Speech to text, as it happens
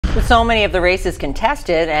With so many of the races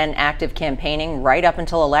contested and active campaigning right up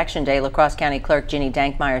until Election Day, La Crosse County Clerk Ginny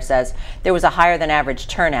Dankmeyer says there was a higher than average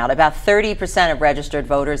turnout, about 30% of registered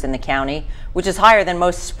voters in the county, which is higher than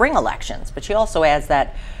most spring elections. But she also adds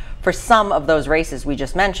that for some of those races we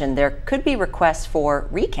just mentioned, there could be requests for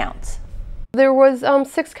recounts. There was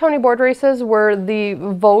 6 county board races where the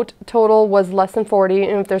vote total was less than 40,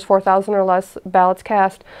 and if there's 4,000 or less ballots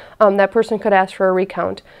cast, that person could ask for a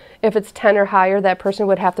recount. If it's 10 or higher, that person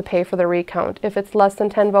would have to pay for the recount. If it's less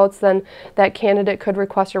than 10 votes, then that candidate could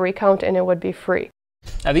request a recount and it would be free.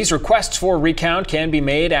 Now, these requests for recount can be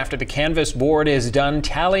made after the canvass board is done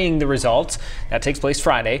tallying the results. That takes place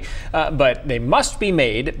Friday, but they must be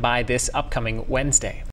made by this upcoming Wednesday.